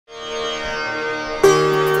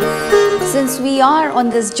since we are on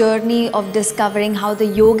this journey of discovering how the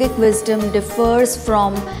yogic wisdom differs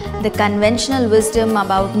from the conventional wisdom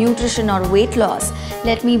about nutrition or weight loss,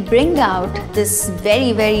 let me bring out this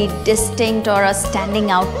very, very distinct or a standing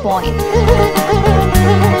out point.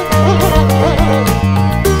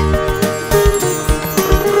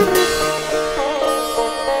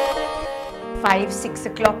 5-6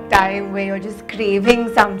 o'clock time where you're just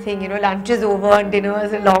craving something, lunch is over and dinner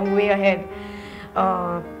is a long way ahead.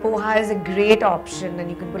 Poha is a great option, and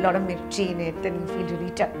you can put a lot of mirchi in it and you feel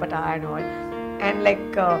really chatpata and all. And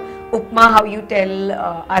like upma, how you tell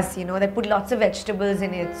us, they put lots of vegetables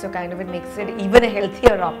in it, so kind of it makes it even a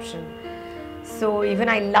healthier option. So even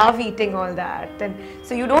I love eating all that, and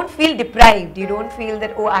so you don't feel deprived, you don't feel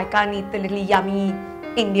that, oh, I can't eat the little yummy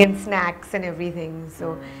Indian snacks and everything.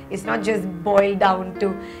 So it's not just boiled down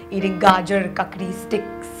to eating gajar kakri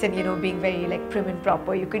sticks and being very like prim and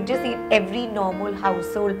proper. You can just eat every normal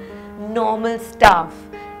household normal stuff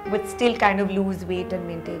but still kind of lose weight and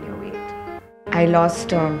maintain your weight. I lost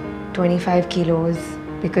 25 kilos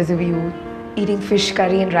because of you eating fish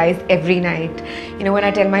curry and rice every night. When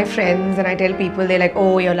I tell my friends and I tell people, they're like,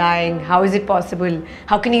 oh, you're lying, how is it possible,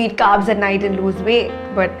 how can you eat carbs at night and lose weight?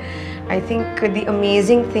 But I think the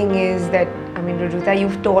amazing thing is that, Rujuta,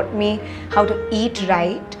 you've taught me how to eat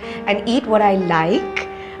right and eat what I like,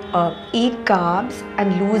 eat carbs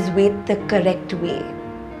and lose weight the correct way.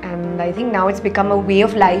 And I think now it's become a way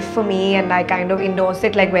of life for me, and I kind of endorse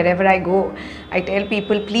it like wherever I go. I tell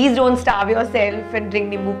people, please don't starve yourself and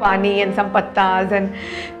drink nimbu pani and some pattas and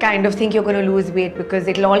kind of think you're going to lose weight, because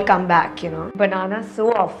it'll all come back, Banana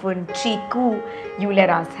so often, chiku you let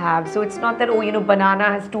us have. So it's not that, oh, banana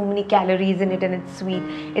has too many calories in it and it's sweet.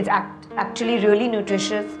 It's actually really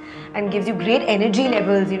nutritious and gives you great energy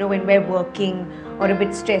levels, when we're working or a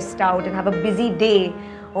bit stressed out and have a busy day,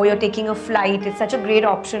 or you're taking a flight. It's such a great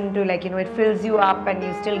option to it fills you up and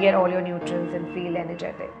you still get all your nutrients and feel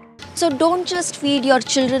energetic. So don't just feed your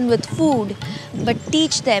children with food, but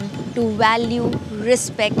teach them to value,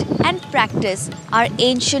 respect and practice our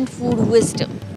ancient food wisdom.